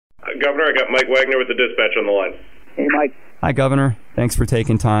Governor, I got Mike Wagner with the dispatch on the line. Hey, Mike. Hi, Governor. Thanks for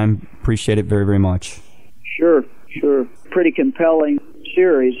taking time. Appreciate it very, very much. Sure. Pretty compelling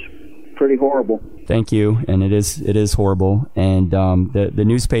series. Pretty horrible. Thank you, and it is horrible. And the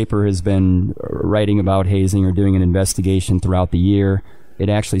newspaper has been writing about hazing or doing an investigation throughout the year. It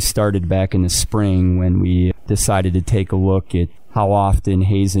actually started back in the spring when we decided to take a look at how often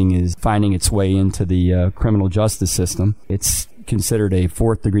hazing is finding its way into the criminal justice system. It's considered a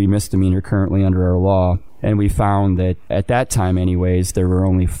fourth-degree misdemeanor currently under our law, and we found that at that time anyways, there were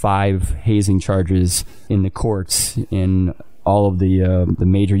only 5 hazing charges in the courts in all of the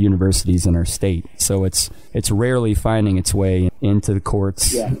major universities in our state. So it's rarely finding its way into the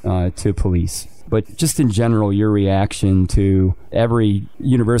courts to police. But just in general, your reaction to every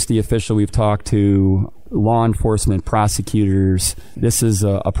university official we've talked to, law enforcement, prosecutors. This is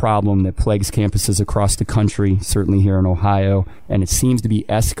a problem that plagues campuses across the country, certainly here in Ohio, and it seems to be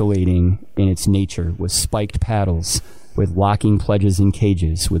escalating in its nature with spiked paddles, with locking pledges in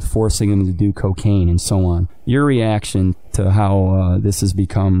cages, with forcing them to do cocaine, and so on. Your reaction to how this has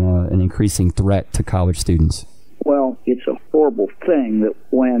become an increasing threat to college students? Well, it's a horrible thing that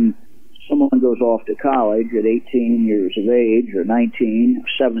when someone goes off to college at 18 years of age, or 19,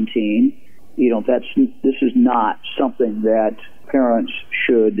 or 17, this is not something that parents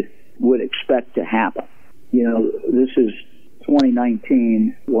would expect to happen. This is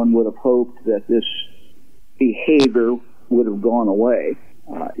 2019. One would have hoped that this behavior would have gone away.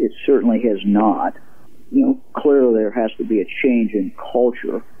 It certainly has not. Clearly there has to be a change in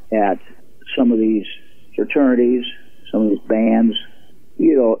culture at some of these fraternities, some of these bands.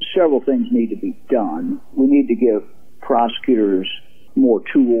 Several things need to be done. We need to give prosecutors more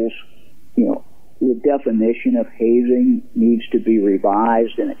tools. The definition of hazing needs to be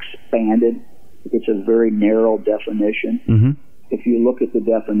revised and expanded. It's a very narrow definition. Mm-hmm. If you look at the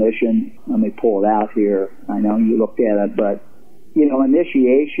definition, let me pull it out here. I know you looked at it, but,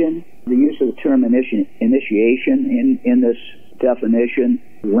 initiation, the use of the term initiation in this definition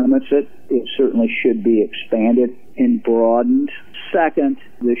limits it. It certainly should be expanded and broadened. Second,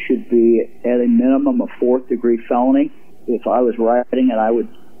 this should be at a minimum a fourth-degree felony. If I was writing it,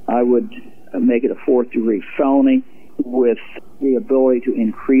 I would make it a fourth-degree felony with the ability to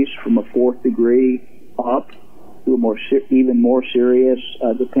increase from a fourth degree up to a even more serious,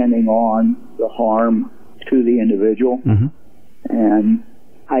 depending on the harm to the individual. Mm-hmm. And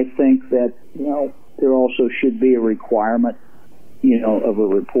I think that there also should be a requirement, of a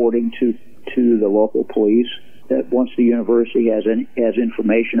reporting to the local police. That once the university has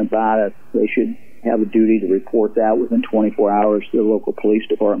information about it, they should have a duty to report that within 24 hours to the local police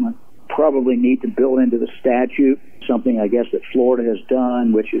department. Probably need to build into the statute something, I guess, that Florida has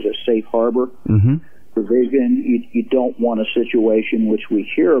done, which is a safe harbor provision. You don't want a situation which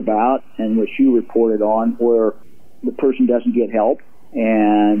we hear about and which you reported on, where the person doesn't get help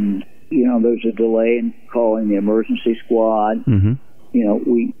and there's a delay in calling the emergency squad. Mm-hmm.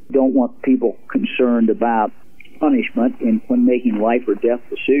 We don't want people concerned about punishment when making life or death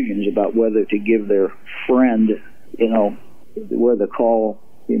decisions about whether to give their friend, whether to call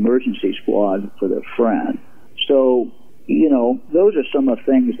the emergency squad for their friend. So, those are some of the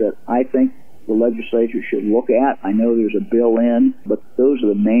things that I think the legislature should look at. I know there's a bill in, but those are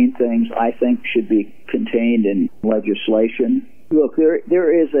the main things I think should be contained in legislation. Look,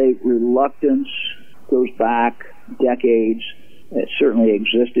 there is a reluctance, goes back decades. It certainly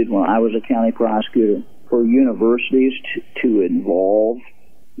existed when I was a county prosecutor, for universities to involve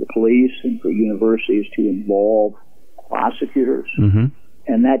the police and for universities to involve prosecutors. Mm-hmm.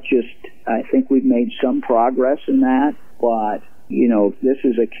 And that I think we've made some progress in that, but, this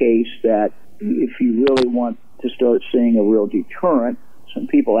is a case that if you really want to start seeing a real deterrent, some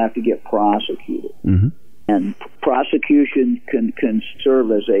people have to get prosecuted. Mm-hmm. And prosecution can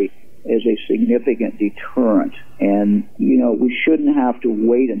serve as a significant deterrent. And, we shouldn't have to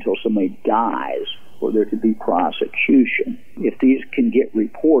wait until somebody dies for there to be prosecution. If these can get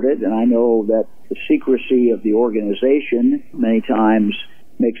reported, and I know that the secrecy of the organization many times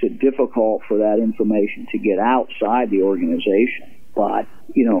makes it difficult for that information to get outside the organization. But,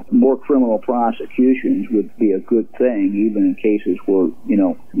 more criminal prosecutions would be a good thing, even in cases where,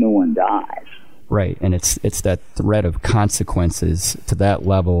 no one dies. Right, and it's that threat of consequences to that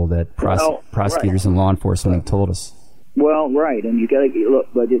level that prosecutors and law enforcement have told us. Well, right, and you got to look,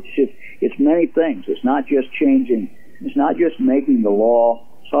 but it's many things. It's not just making the law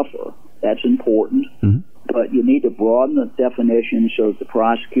suffer. That's important. Mm-hmm. But you need to broaden the definition so that the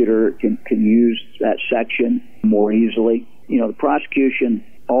prosecutor can use that section more easily. The prosecution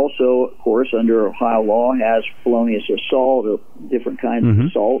also, of course, under Ohio law, has felonious assault or different kinds of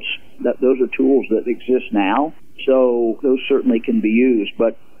assaults. Those are tools that exist now, so those certainly can be used.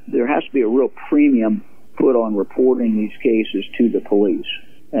 But there has to be a real premium put on reporting these cases to the police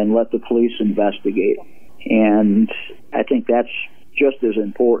and let the police investigate them. And I think that's just as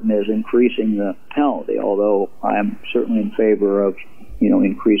important as increasing the penalty, although I'm certainly in favor of,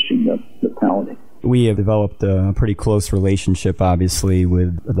 increasing the penalty. We have developed a pretty close relationship, obviously,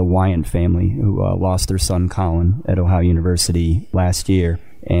 with the Wiant family, who lost their son, Collin, at Ohio University last year.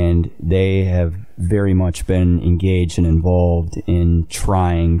 And they have very much been engaged and involved in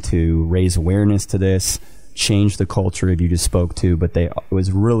trying to raise awareness to this, change the culture that you just spoke to, but it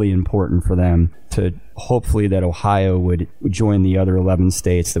was really important for them to hopefully that Ohio would join the other 11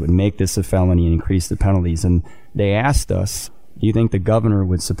 states that would make this a felony and increase the penalties. And they asked us, do you think the governor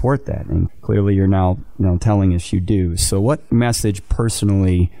would support that? And clearly you're now telling us you do. So what message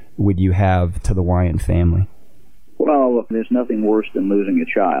personally would you have to the Wiant family? Well, there's nothing worse than losing a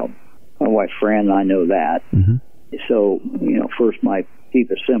child. My wife Fran and I know that. So, first, my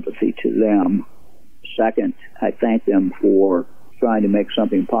deepest sympathy to them. Second, I thank them for trying to make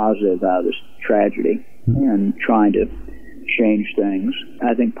something positive out of this tragedy and trying to change things.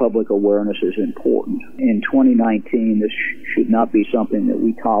 I think public awareness is important. In 2019, this should not be something that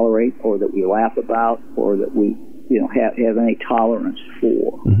we tolerate or that we laugh about or that we have any tolerance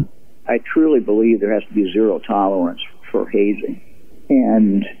for. I truly believe there has to be zero tolerance for hazing.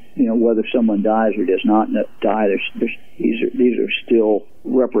 And, whether someone dies or does not die, these are still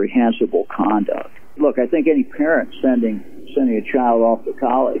reprehensible conduct. Look, I think any parent sending a child off to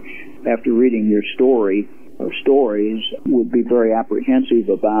college after reading your story or stories would be very apprehensive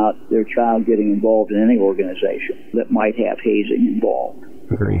about their child getting involved in any organization that might have hazing involved.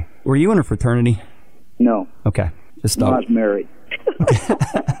 Agree. Were you in a fraternity? No. Okay. I was married.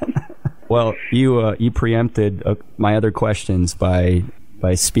 Well, you preempted my other questions by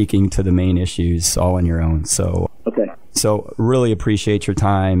speaking to the main issues all on your own. So So really appreciate your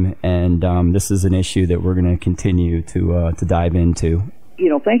time, and this is an issue that we're going to continue to dive into.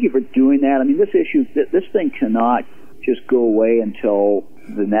 Thank you for doing that. I mean, this thing cannot just go away until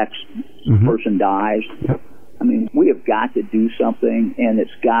the next person dies. I mean, we have got to do something, and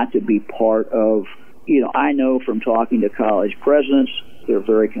it's got to be part of, I know from talking to college presidents, they're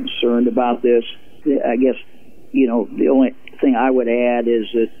very concerned about this. I guess, the only thing I would add is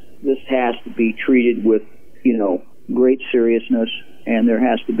that this has to be treated with, great seriousness, and there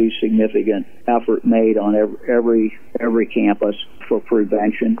has to be significant effort made on every campus for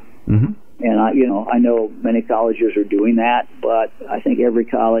prevention. And I know many colleges are doing that, but I think every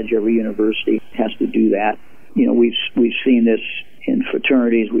college, every university has to do that. We've seen this in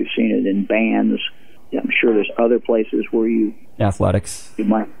fraternities, we've seen it in bands. I'm sure there's other places where athletics.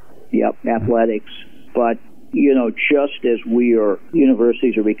 Athletics, but just as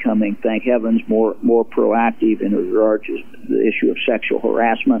universities are becoming, thank heavens, more proactive in regard to the issue of sexual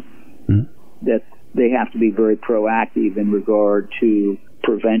harassment, that they have to be very proactive in regard to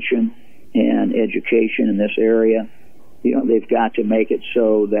prevention and education in this area. They've got to make it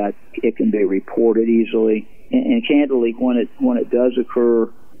so that it can be reported easily. And candidly, when it does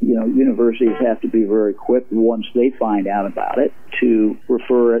occur, universities have to be very quick once they find out about it to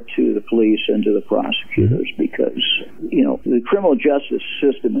refer it to the police and to the prosecutors, because the criminal justice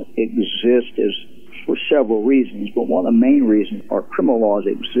system exists for several reasons, but one of the main reasons our criminal laws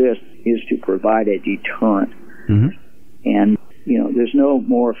exist is to provide a deterrent. And there's no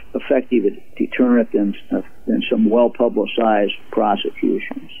more effective deterrent than some well-publicized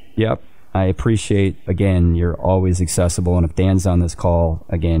prosecutions. Yep. I appreciate, again, you're always accessible. And if Dan's on this call,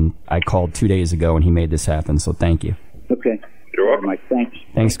 again, I called 2 days ago and he made this happen. So thank you. Okay. You're welcome. Mike, thanks.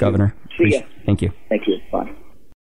 Thanks, Governor. See ya. Thank you. Thank you. Bye.